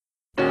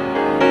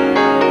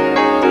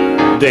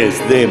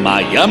Desde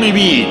Miami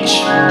Beach,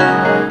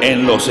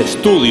 en los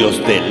estudios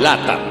de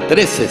LATAM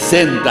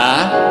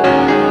 360,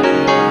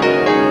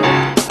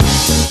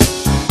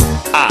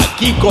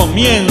 aquí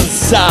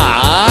comienza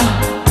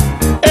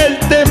el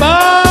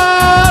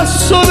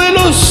Temazo de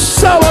los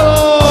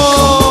Sábados.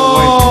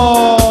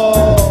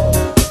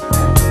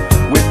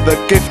 With the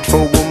gift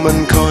for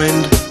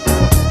womankind.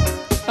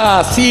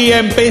 Así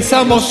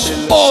empezamos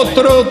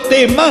otro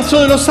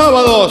Temazo de los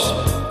Sábados.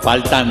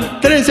 Faltan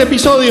 3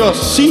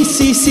 episodios,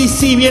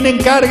 sí, vienen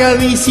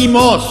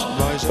cargadísimos.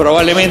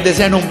 Probablemente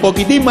sean un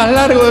poquitín más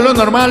largos de lo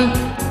normal,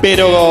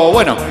 pero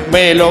bueno,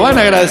 me lo van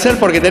a agradecer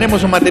porque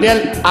tenemos un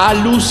material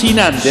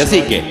alucinante.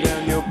 Así que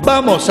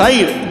vamos a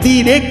ir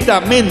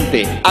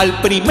directamente al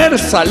primer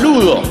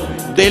saludo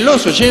de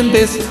los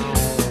oyentes,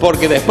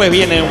 porque después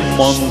viene un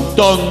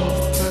montón,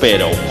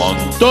 pero un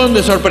montón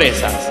de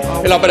sorpresas.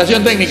 En la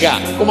operación técnica,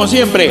 como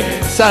siempre,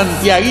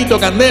 Santiaguito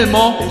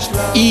Candelmo,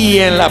 y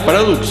en la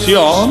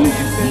producción,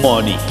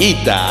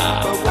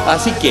 Moniquita.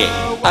 Así que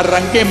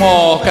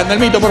arranquemos,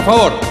 Candelmito, por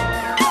favor.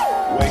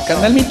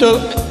 Candelmito,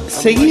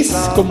 seguís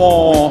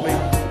como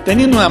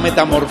teniendo una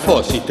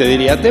metamorfosis, te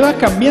diría. Te vas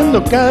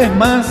cambiando cada vez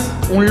más,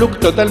 un look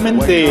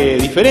totalmente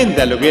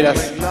diferente a lo que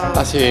eras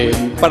hace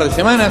un par de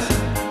semanas.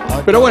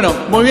 Pero bueno,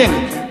 muy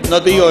bien. No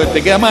te digo que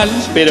te queda mal,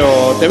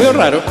 pero te veo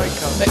raro.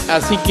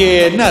 Así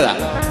que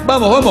nada,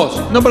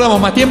 vamos, no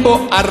perdamos más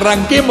tiempo.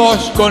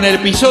 Arranquemos con el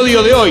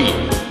episodio de hoy.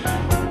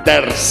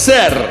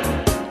 Tercer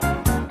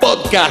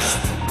podcast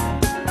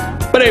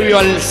previo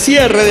al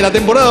cierre de la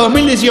temporada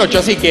 2018.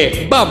 Así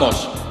que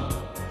vamos.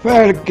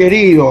 Fer,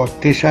 querido,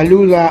 te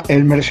saluda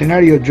el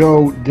mercenario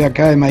Joe de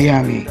acá de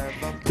Miami.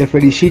 Te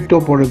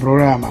felicito por el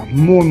programa,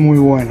 muy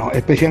bueno,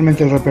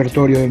 especialmente el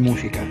repertorio de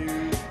música.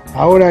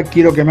 Ahora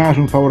quiero que me hagas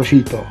un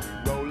favorcito.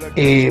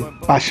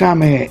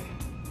 Pasame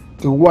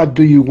What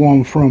Do You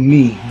Want From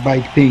Me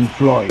by Pink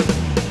Floyd.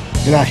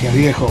 Gracias,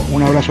 viejo,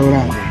 un abrazo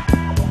grande.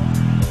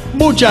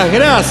 Muchas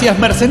gracias,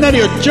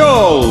 mercenario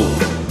Joe.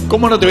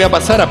 ¿Cómo no te voy a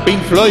pasar a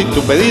Pink Floyd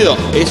tu pedido?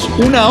 Es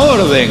una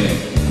orden.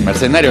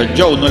 Mercenario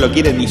Joe no lo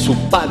quiere ni su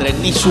padre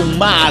ni su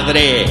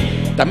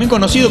madre. También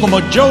conocido como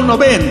Joe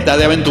 90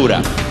 de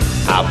aventura.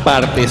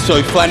 Aparte,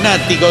 soy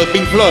fanático de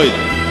Pink Floyd.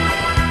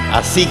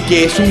 Así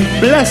que es un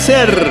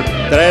placer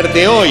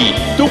traerte hoy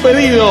tu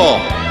pedido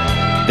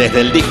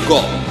desde el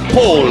disco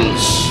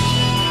Pulse.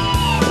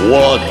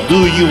 What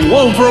Do You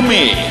Want From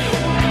Me,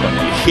 con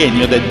el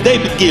genio de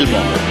David Gilmour.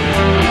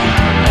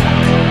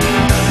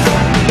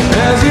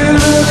 As you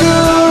look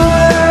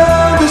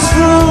around this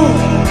room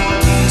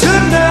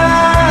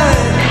tonight,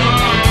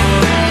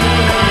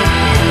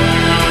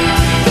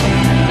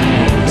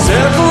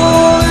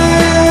 settle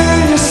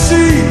in your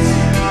seat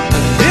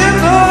and dim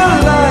the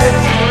light.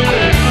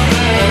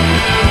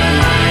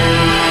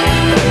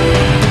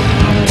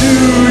 Do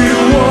you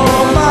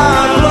want my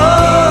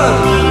blood?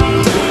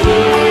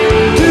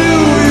 Do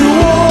you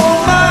want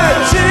my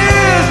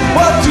tears?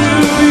 What do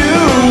you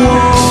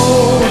want?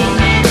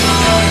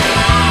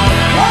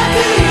 What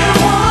do you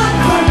want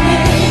from me?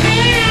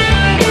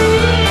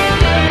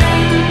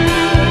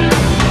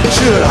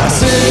 Should I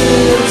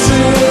sing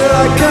till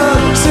I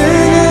can't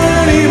sing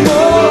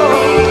anymore?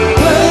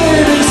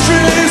 Play these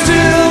strings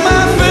till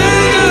my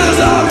fingers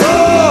are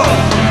raw.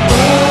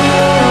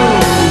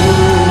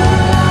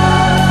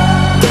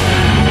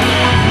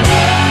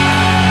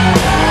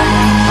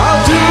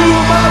 I'll do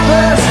my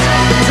best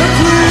to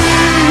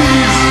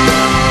please.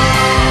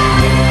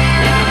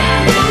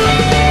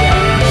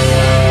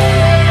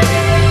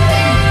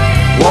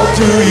 What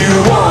do you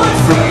want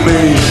from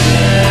me?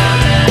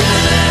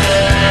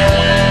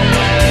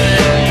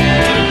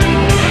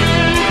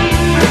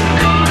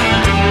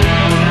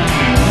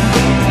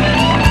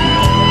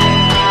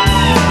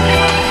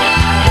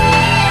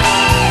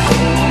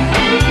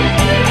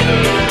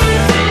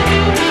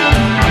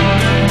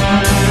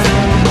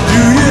 Do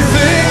you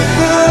think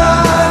that I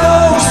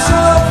know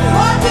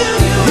something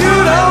you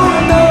don't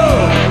know?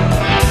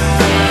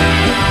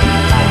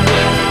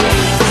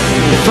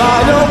 If I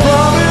don't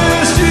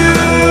promise you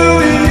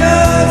the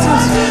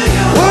answers,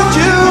 would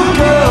you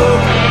go?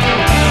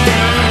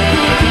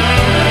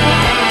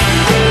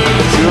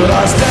 Should I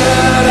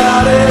stand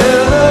out in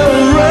the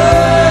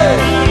rain?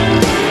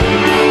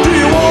 Do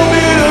you want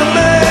me to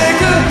make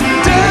a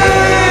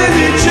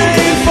daisy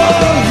chain for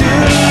you?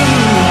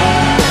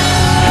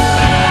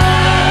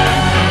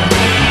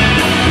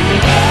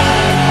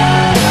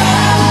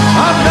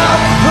 I'm not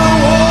the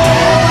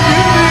one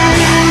you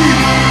need.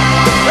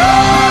 No.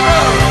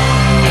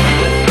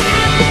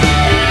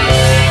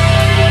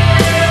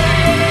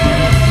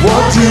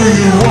 What do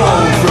you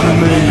want from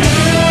me?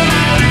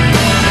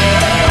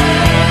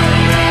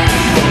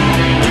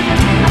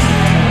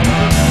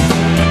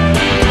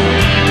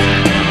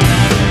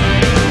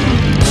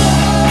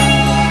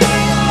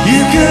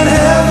 You can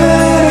have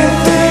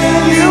anything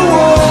you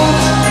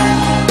want.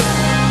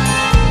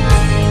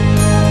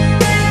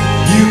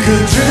 You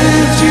can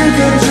drift, you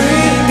can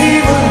dream,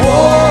 even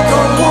walk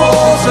on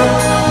water.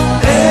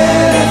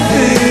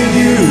 Anything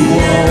you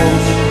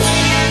want.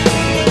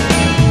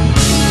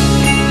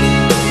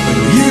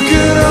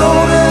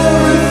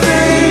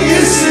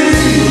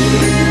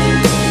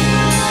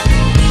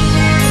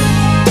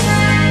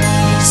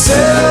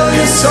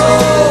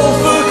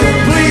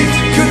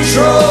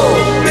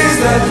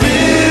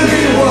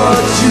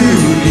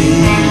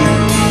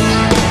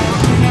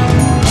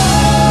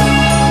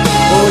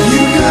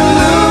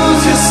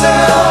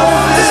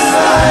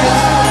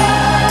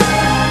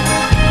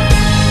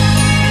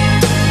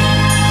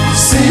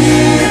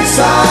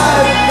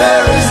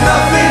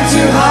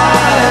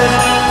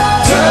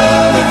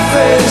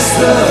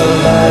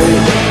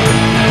 satellite.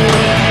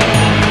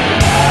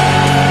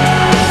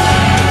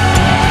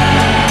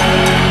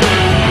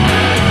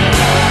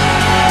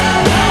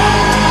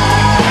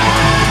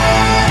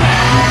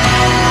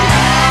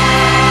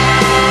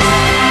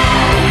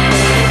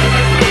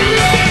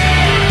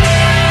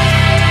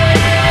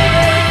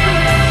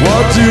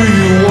 What do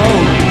you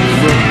want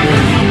from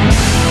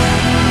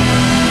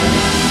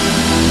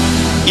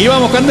me? Y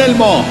vamos,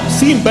 Candelmo,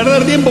 sin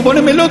perder tiempo,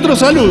 poneme el otro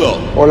saludo.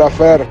 Hola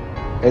Fer,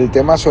 el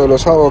temazo de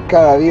los sábados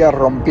cada día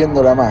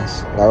rompiéndola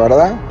más. La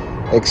verdad,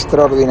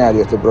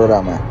 extraordinario este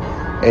programa.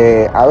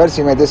 A ver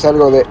si metes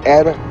algo de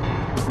Air,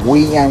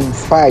 Wind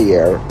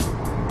Fire,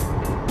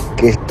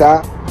 que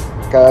está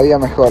cada día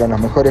mejor, en los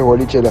mejores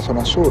boliches de la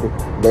zona sur.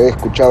 Lo he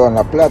escuchado en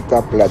La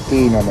Plata,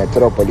 Platino,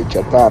 Metrópoli,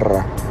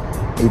 Chatarra,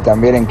 y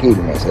también en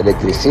Quilmes,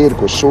 Electric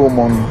Circus,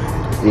 Summon,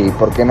 y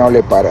por qué no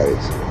Le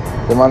Parades.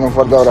 Te mando un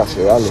fuerte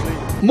abrazo, dale.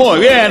 Muy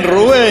bien,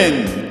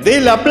 Rubén, de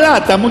La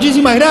Plata,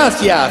 muchísimas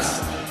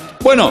gracias.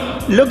 Bueno,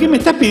 lo que me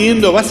estás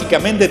pidiendo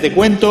básicamente te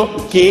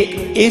cuento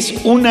que es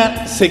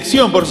una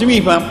sección por sí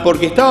misma,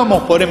 porque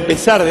estábamos por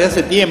empezar desde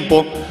hace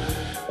tiempo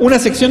una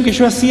sección que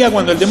yo hacía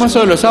cuando el temazo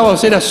de los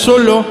sábados era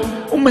solo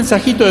un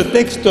mensajito de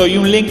texto y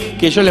un link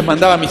que yo les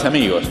mandaba a mis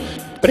amigos.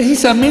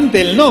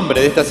 Precisamente el nombre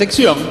de esta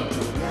sección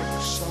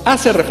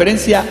hace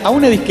referencia a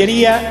una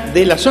disquería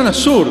de la zona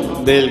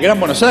sur del Gran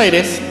Buenos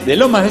Aires, de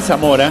Lomas de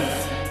Zamora.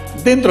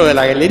 Dentro de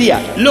la galería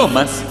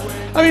Lomas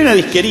había una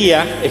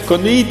disquería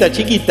escondidita,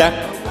 chiquita,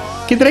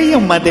 que traía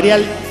un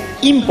material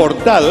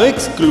importado,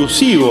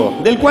 exclusivo,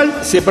 del cual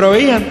se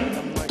proveían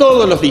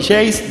todos los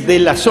DJs de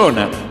la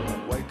zona.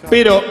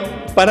 Pero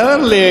para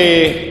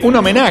darle un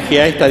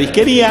homenaje a esta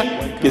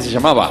disquería, que se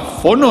llamaba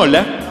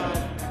Fonola,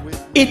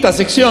 esta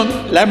sección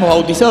la hemos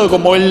bautizado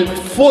como el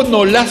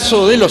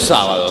Fonolazo de los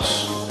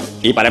sábados.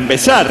 Y para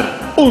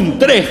empezar, un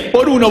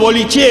 3x1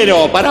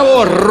 bolichero para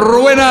vos,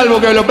 Rubén Albo,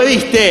 que me lo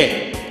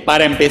pediste.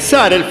 Para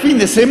empezar el fin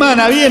de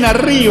semana bien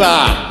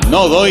arriba.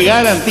 No doy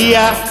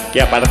garantía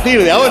que a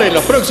partir de ahora, en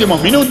los próximos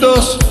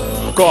minutos,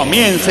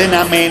 comiencen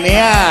a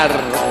menear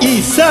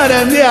y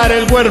zarandear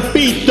el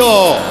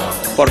cuerpito.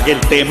 Porque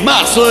el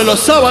temazo de los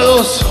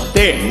sábados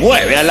te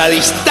mueve a la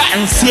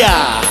distancia.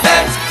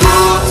 Let's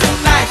groove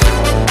tonight.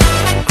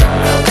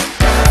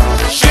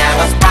 Share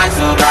the spice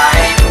of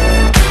life.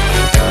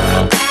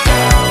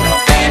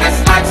 And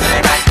it's like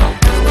tonight.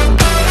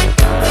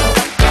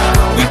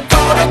 We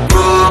gonna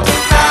groove tonight.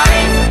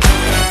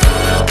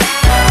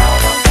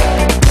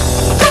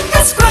 Let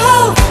us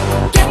groove.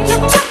 Get you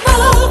to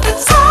move.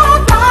 It's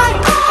alright,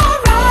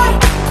 alright,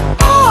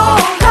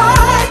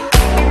 alright.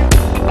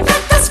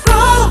 Let us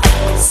groove.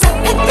 Step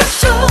in your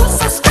shoes,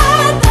 so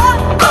stand up.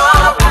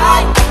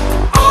 Alright,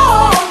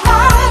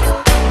 alright.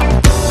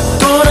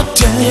 Gonna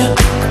tell you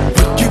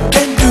what you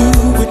can do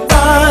with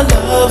my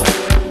love.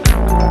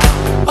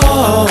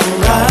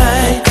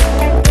 Alright.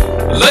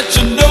 Let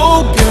you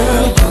know,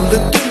 girl, you're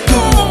looking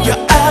good,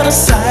 you're out of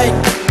sight.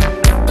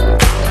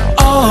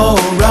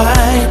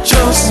 Alright,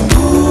 just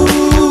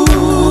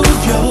move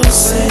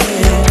yourself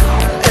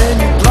and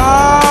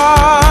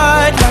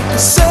glide like a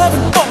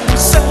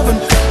 747,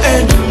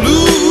 and you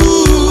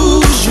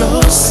lose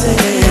yourself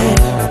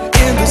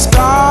in the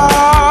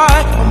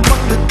sky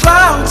among the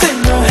clouds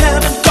in your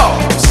heaven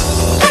calls.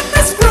 Let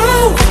us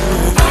groove.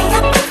 I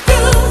am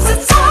confused.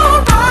 It's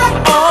alright,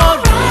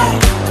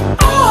 alright,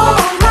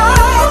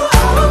 alright.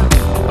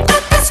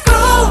 Let us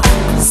groove.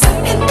 Step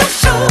in the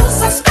shoes,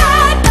 so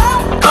stand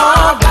up.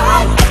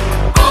 Alright,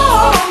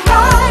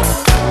 alright.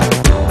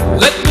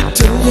 Let me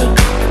tell you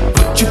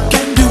what you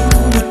can do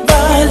with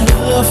my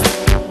love.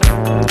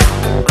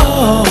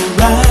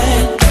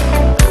 Alright.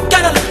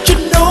 Gotta let you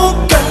know,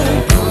 girl,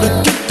 you're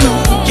looking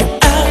good, you're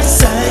out of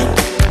sight.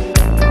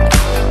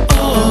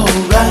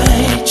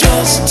 Alright,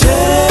 just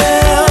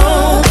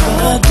tell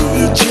the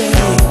DJ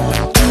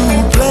to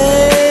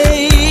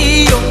play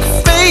your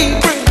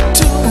favorite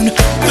tune,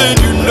 then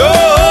you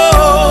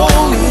know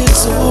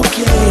it's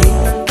okay.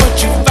 What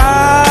you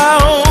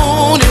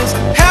found is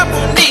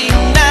happening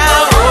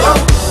now.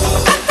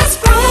 Let us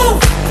groove.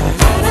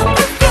 I am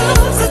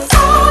confused. It's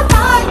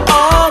alright,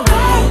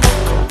 alright,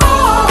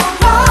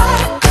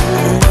 alright.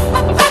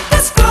 Let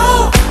us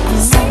groove.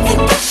 Step in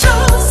your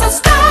shoes, so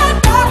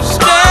stand up.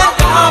 Stand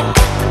up.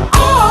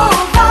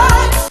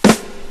 Alright.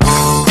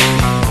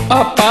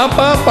 ¡Apa,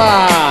 apa, apa!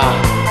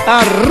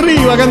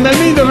 ¡Arriba,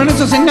 Candalmito, con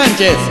esos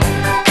enganches!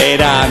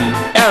 Eran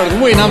Earth,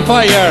 Wind and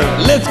Fire,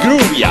 Let's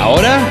Groove. Y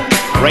ahora,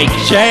 Rick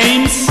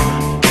James,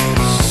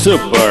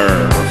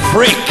 Super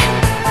Freak.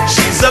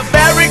 She's a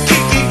very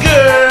kinky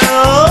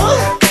girl,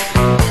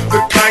 the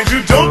kind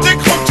you don't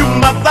take home to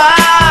mother.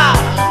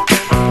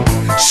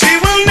 She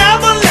will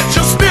never let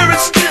your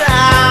spirits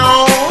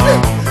down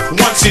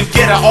once you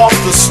get her off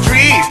the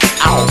street.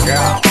 Oh,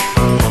 girl.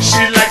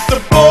 She likes the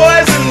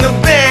boys in the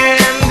band.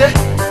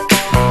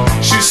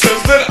 She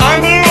says that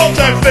I'm her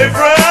all-time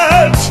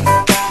favorite.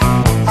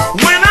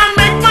 When I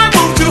make my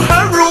move to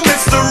her room,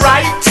 it's the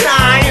right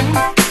time.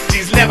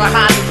 She's never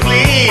hard to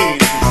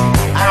please.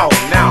 Oh,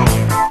 no.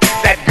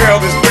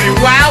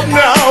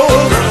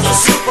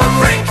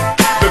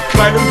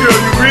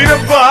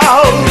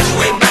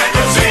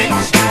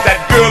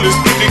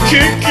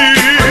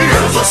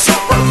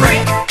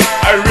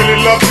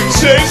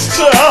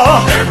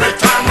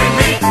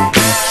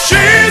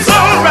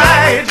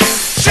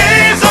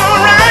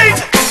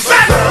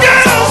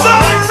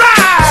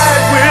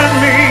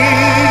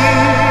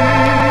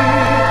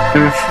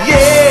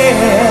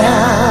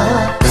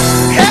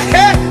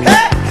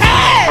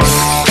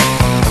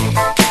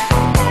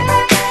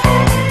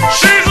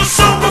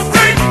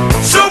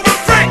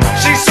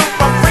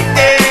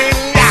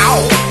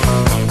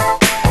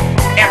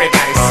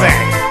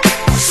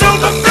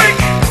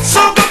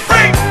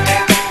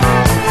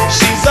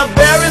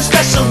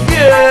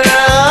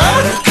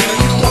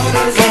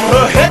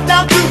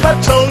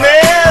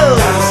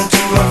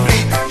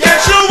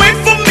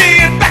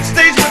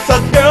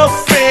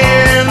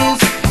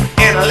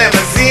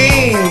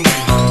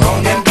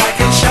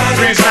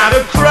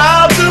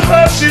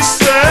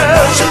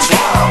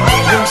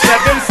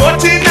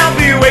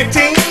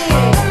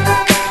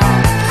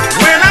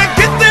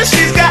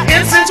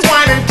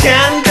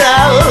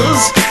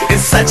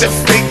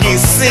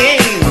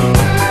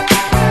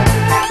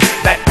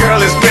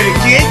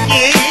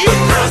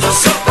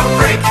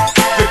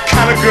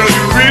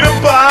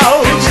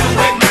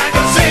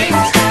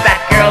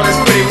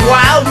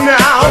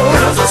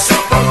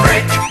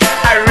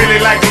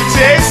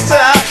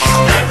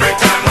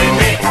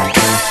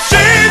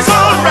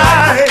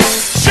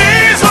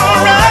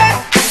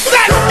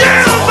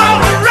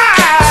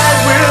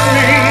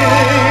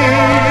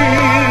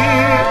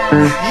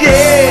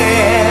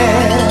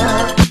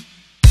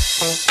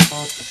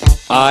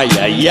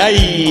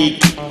 ay!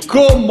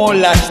 ¿Cómo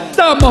la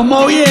estamos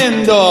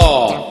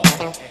moviendo?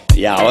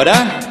 Y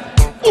ahora,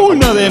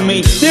 uno de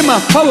mis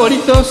temas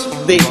favoritos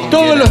de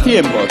todos los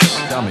tiempos.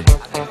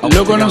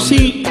 Lo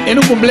conocí en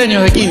un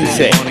cumpleaños de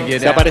 15.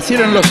 Se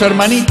aparecieron los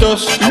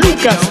hermanitos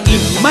Lucas y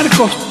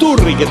Marcos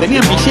Turri, que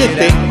tenían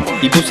billete,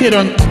 y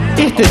pusieron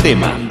este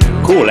tema.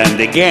 Kool and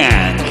the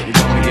Gang.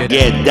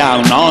 Get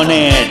down on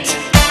it.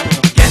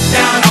 Get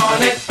down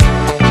on it.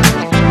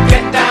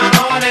 Get down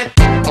on it.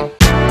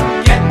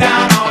 Get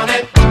down on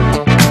it.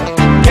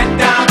 Get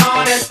down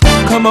on it.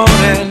 Come on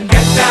and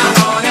get down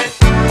on it.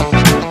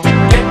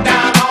 Get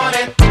down on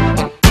it.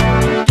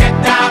 Get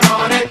down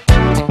on it.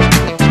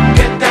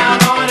 Get down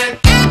on it.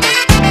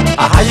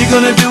 How you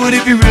gonna do it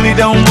if you really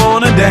don't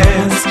wanna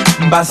dance?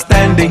 By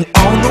standing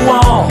on the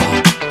wall.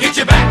 Get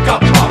your back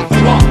up off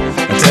the wall.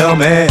 Tell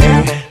me.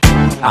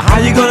 How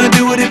you gonna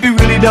do it if you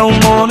really don't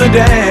wanna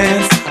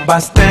dance? By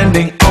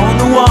standing on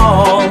the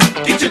wall.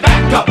 Get your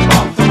back up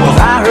off the wall. 'Cause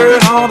I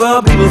heard all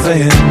the people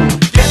saying,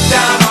 get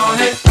down on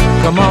it.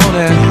 Come on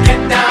and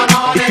get down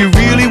on it. If you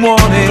really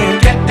want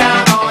it, get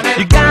down on it.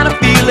 You gotta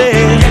feel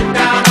it. Get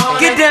down on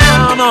it. Get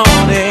down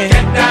on it.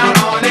 Get down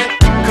on it.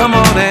 Come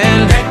on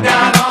and get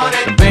down on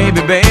it.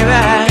 Baby, baby,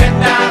 get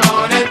down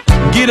on it.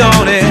 Get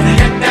on it.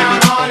 Get down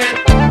on it.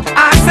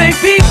 I say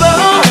people,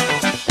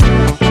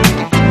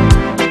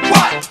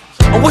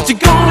 what you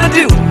gonna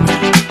do?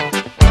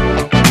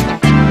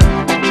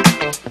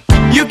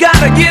 You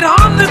gotta get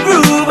on the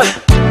groove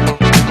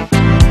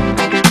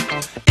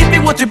if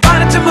you want your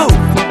body to move.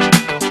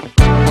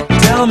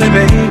 Tell me,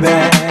 baby,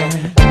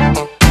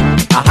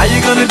 how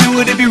you gonna do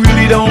it if you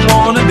really don't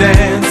wanna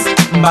dance?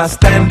 By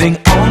standing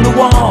on the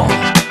wall.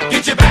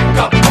 Get your back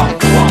up off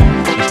the wall.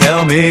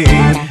 Tell me,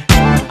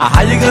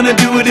 how you gonna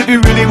do it if you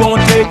really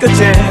won't take a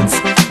chance?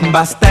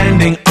 By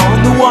standing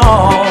on the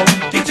wall.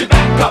 Get your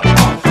back up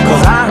off the wall.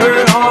 'Cause I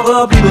heard all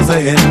the people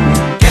saying,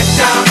 get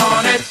down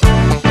on it.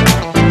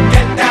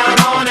 Get down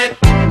on it.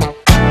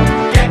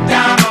 Get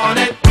down on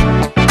it.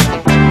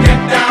 Get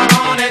down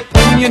on it.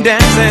 When you're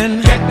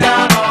dancing, get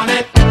down on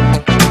it.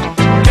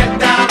 Get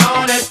down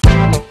on it.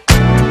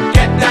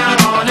 Get down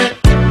on it.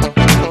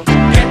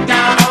 Get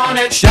down on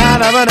it.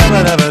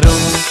 Sha-da-ba-da-ba-da-ba-doo.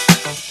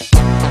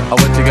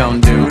 What you gonna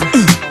do?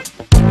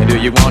 Do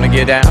you wanna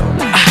get down?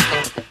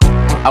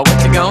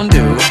 What you gonna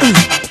do?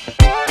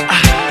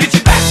 Get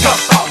your back up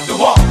off the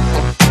wall.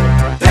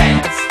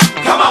 Dance,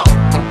 come on.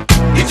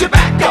 Get your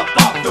back up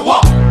off the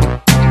wall.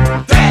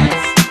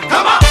 Dance,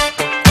 come on.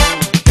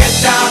 Get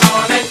down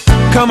on it.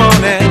 Come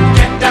on and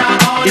get down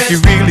on it. If you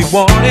really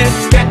want it,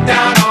 get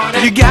down on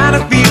it. You gotta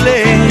feel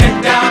it.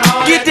 Get down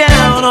on it. Get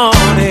down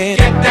on it.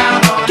 Get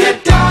down on it.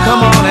 Get down.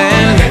 Come on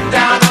and get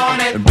down on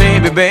it.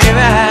 Baby, baby,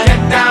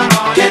 get down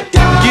on it.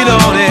 Get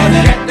on it.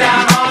 Get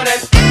down on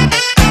it.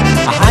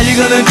 How you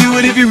gonna do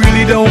it if you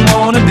really don't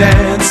wanna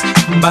dance?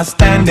 By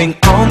standing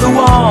on the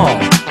wall.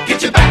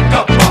 Get your back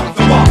up off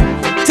the wall.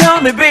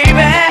 Tell me,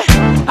 baby,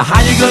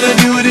 how you gonna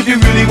do it if you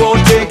really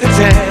won't take a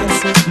chance?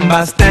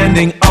 By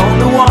standing on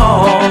the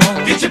wall.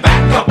 Get your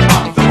back up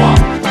off the wall.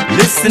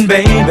 Listen,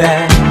 baby,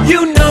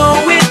 you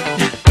know it.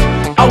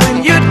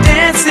 When you're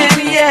dancing,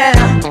 yeah,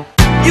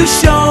 you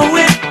show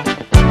it.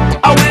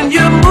 When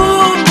you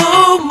move,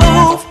 move,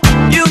 move,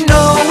 you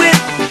know it.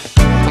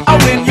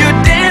 When you're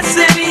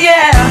dancing,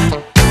 yeah,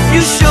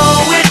 you show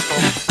it.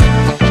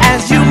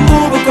 As you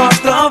move across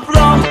the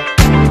floor,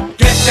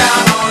 get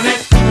down on it.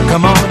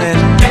 Come on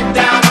and get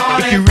down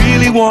on it. If you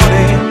really want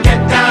it,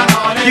 get down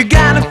on it. You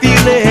gotta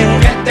feel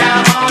it. Get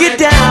down on it. Get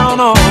down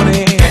on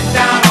it. Get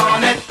down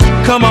on it.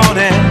 Come on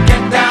and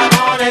get down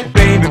on it.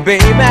 Baby,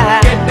 baby,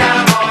 get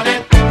down on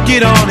it.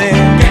 Get on it.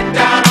 Get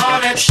down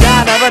on it.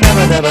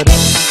 Sha-da-ba-da-ba-da-ba-da.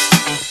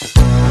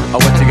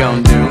 What you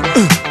gonna do?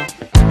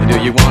 Do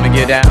you wanna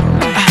get down?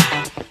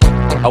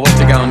 What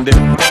you gonna do?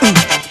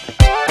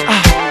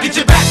 Get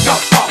your back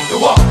up off the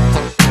wall.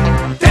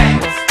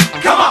 Dance,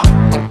 come on.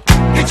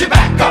 Get your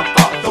back up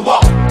off the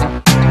wall.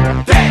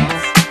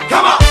 Dance,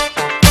 come on.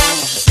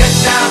 Get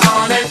down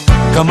on it.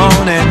 Come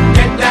on and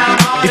get down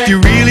on it. If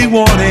you really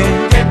want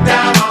it, get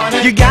down on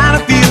it. You gotta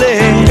feel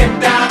it. Get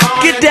down on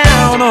it. Get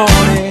down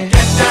on it.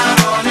 Get down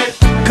on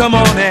it. Come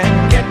on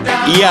and get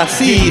down. Y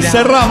así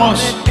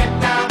cerramos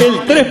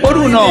el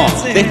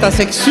 3x1 de esta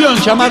sección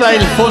llamada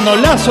El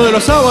Fonolazo de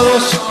los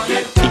Sábados,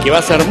 y que va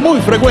a ser muy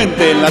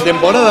frecuente en la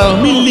temporada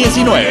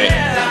 2019.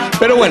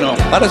 Pero bueno,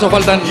 para eso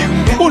faltan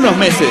unos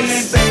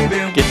meses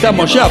que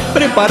estamos ya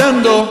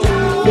preparando,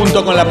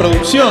 junto con la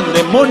producción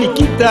de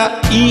Moniquita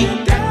y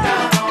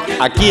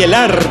aquí el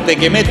arte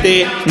que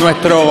mete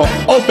nuestro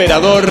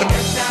operador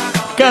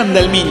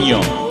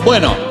Candelmiño.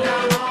 Bueno,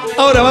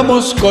 ahora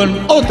vamos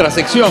con otra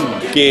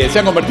sección que se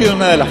ha convertido en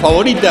una de las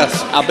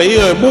favoritas a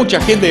pedido de mucha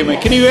gente que me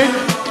escribe,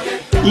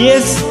 y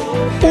es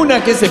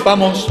una que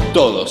sepamos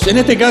todos. En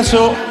este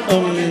caso,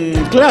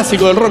 un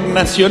clásico del rock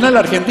nacional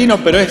argentino,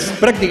 pero es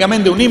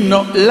prácticamente un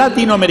himno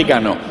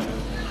latinoamericano.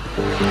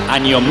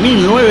 Año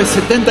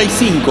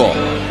 1975,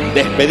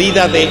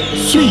 despedida de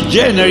Sui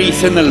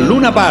Generis en el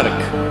Luna Park.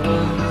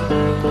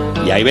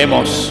 Y ahí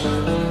vemos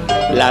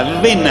la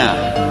vena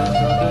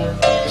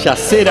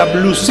yacera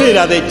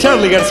blusera de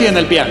Charly García en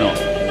el piano.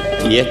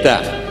 Y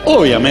esta,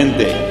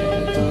 obviamente,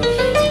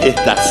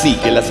 esta sí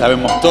que la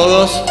sabemos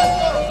todos.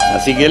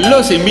 Así que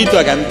los invito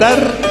a cantar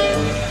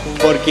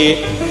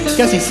porque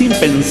casi sin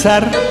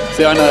pensar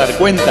se van a dar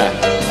cuenta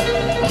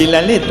que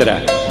la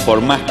letra,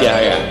 por más que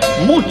haga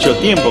mucho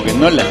tiempo que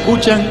no la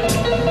escuchan,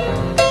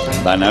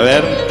 van a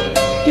ver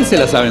que se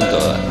la saben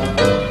todas.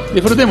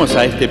 Disfrutemos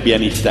a este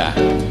pianista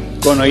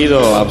con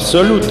oído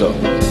absoluto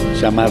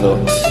llamado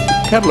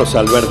Carlos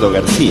Alberto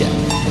García,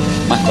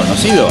 más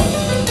conocido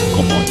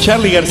como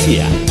Charly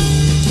García.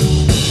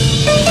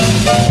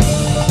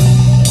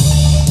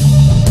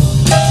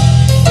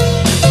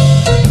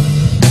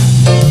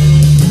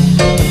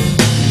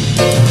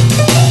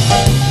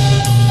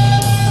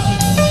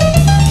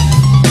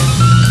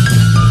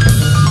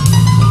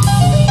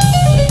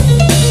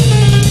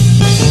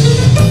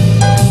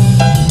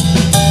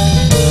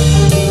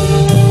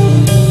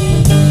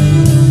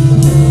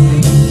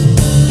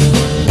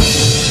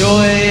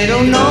 Yo era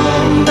un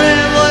hombre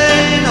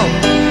bueno,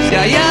 si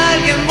hay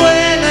alguien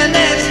bueno en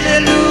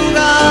este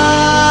lugar.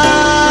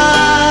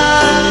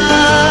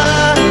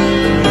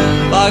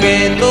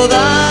 Pagué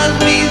todas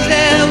mis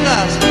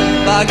deudas,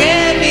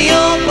 pagué mi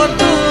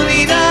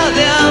oportunidad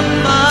de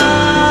amar.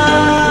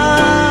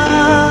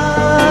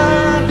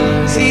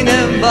 Sin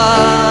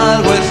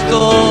embargo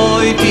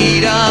estoy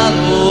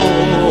tirado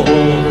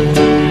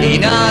y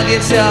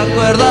nadie se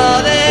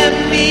acuerda de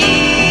mí.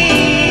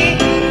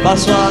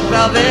 Paso a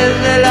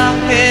través de la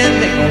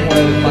gente como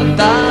el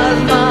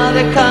fantasma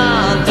de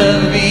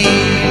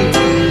Canterville.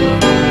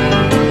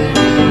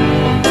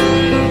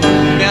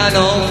 Me han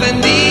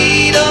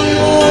ofendido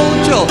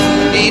mucho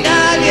y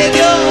nadie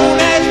dio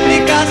una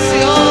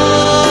explicación.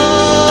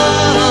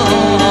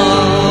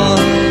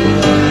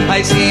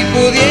 Ay, si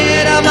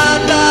pudiera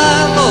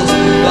matarlos,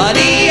 lo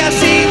haría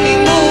sin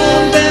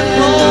ningún temor.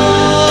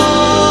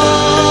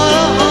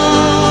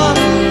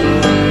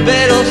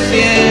 Pero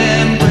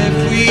siempre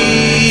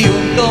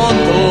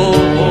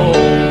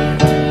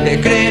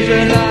creyó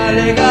en la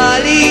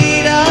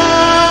legalidad.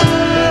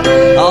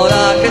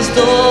 Ahora que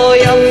estoy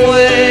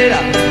afuera,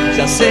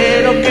 ya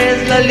sé lo que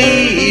es la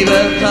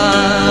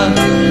libertad.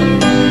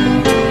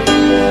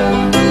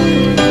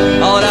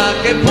 Ahora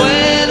que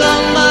puedo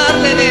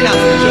amarte, nena,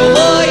 yo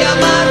voy a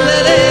amarte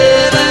de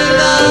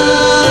verdad.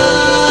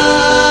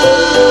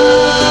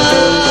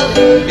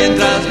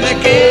 Mientras me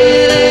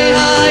quede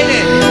aire,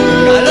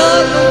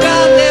 calor nunca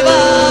te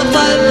va a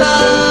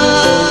faltar.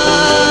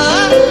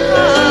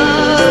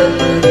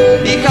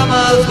 Y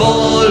jamás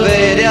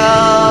volveré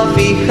a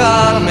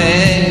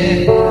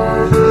fijarme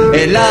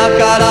en la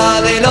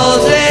cara de los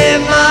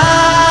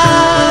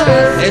demás.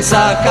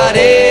 Esa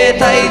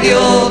careta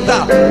idiota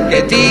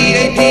que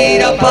tira y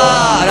tira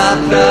para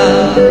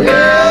atrás.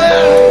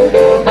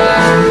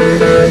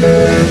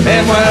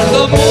 He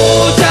muerto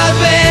muchas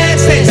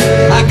veces,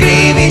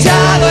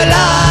 acribillado en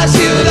la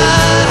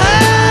ciudad,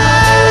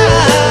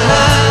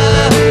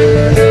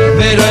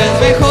 pero es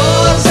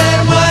mejor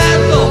ser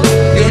muerto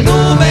que un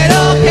número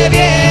que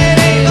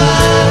viene y va.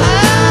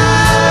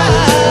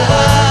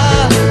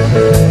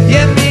 Y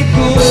en mi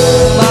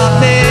tumba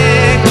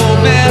tengo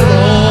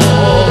perros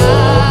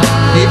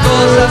y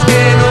cosas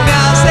que no me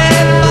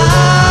hacen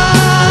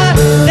mal.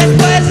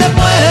 Después de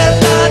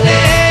muerta,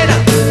 nena,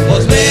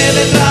 vos me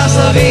vendrás a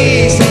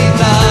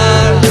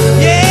visitar.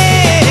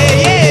 Yeah,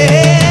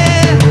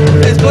 yeah.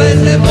 Después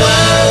de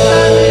muerta,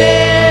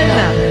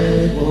 nena,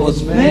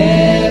 vos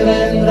me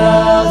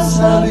vendrás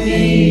a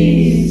visitar.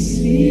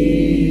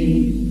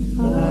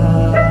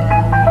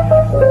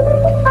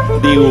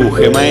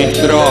 Dibuje,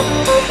 maestro.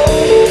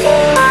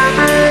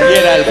 Y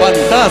era el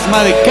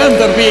fantasma de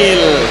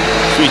Canterville,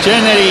 sui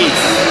generis,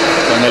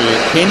 con el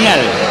genial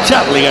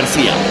Charly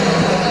García.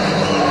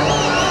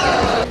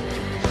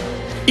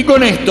 Y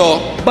con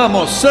esto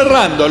vamos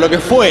cerrando lo que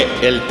fue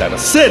el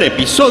tercer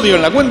episodio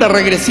en la cuenta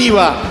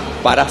regresiva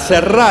para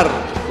cerrar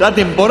la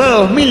temporada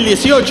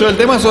 2018 del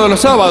Temazo de los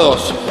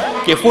Sábados,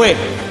 que fue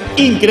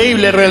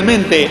increíble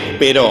realmente,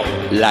 pero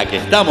la que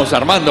estamos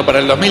armando para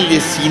el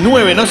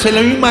 2019 no se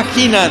lo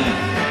imaginan.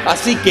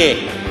 Así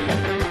que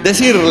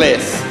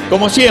decirles,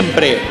 como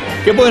siempre,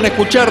 que pueden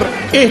escuchar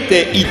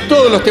este y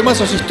todos los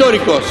temazos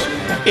históricos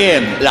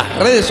en las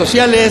redes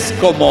sociales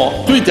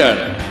como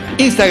Twitter,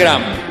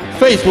 Instagram,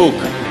 Facebook,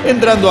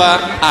 entrando a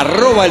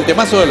 @el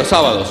temazo de los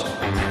sábados,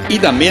 y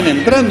también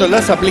entrando en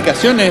las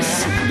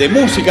aplicaciones de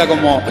música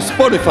como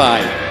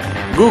Spotify,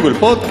 Google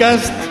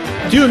Podcast,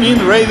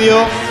 TuneIn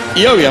Radio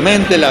y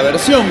obviamente la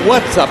versión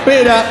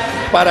WhatsAppera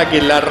para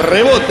que la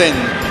reboten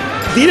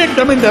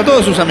directamente a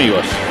todos sus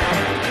amigos.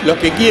 Los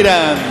que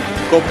quieran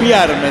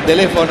copiarme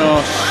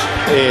teléfonos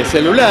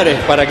celulares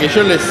para que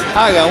yo les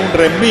haga un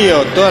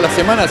reenvío todas las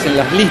semanas en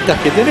las listas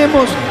que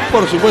tenemos,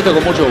 por supuesto,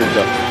 con mucho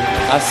gusto.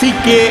 Así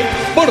que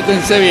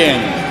pórtense bien,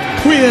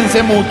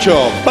 cuídense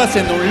mucho,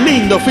 pasen un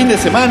lindo fin de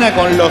semana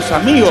con los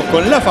amigos,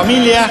 con la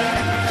familia.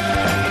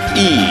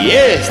 Y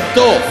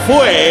esto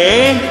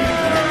fue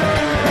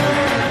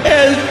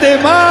el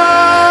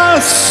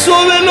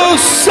Temazo de los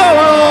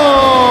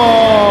Sábados.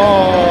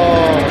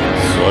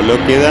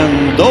 Solo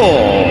quedan 2.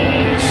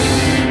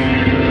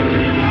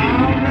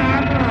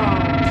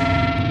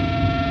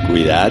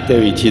 Cuídate,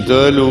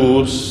 bichito de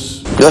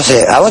luz. No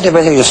sé, ¿a vos te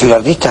parece que yo soy un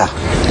artista?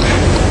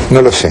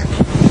 No lo sé.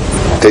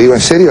 Te digo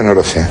en serio, no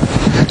lo sé.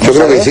 Yo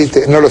creo que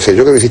hiciste, no lo sé,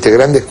 yo creo que hiciste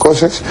grandes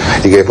cosas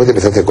y que después te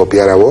empezaste a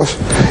copiar a vos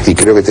y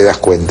creo que te das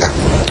cuenta.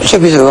 Yo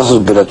pienso que vos sos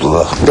un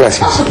pelotudo.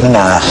 Gracias.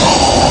 Nada.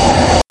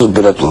 Un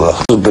pelotudo,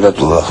 un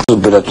pelotudo,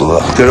 un pelotudo.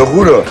 Te lo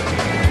juro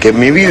que en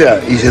mi vida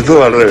hice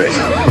todo al revés.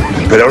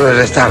 Pero ahora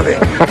ya es tarde.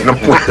 No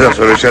puedo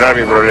solucionar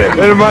mi problema.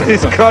 El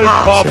mariscal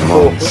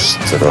Papo.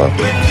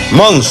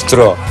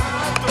 ¡Monstruo!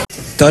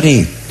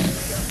 Tony,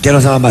 ya no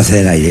estaba más en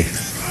el aire.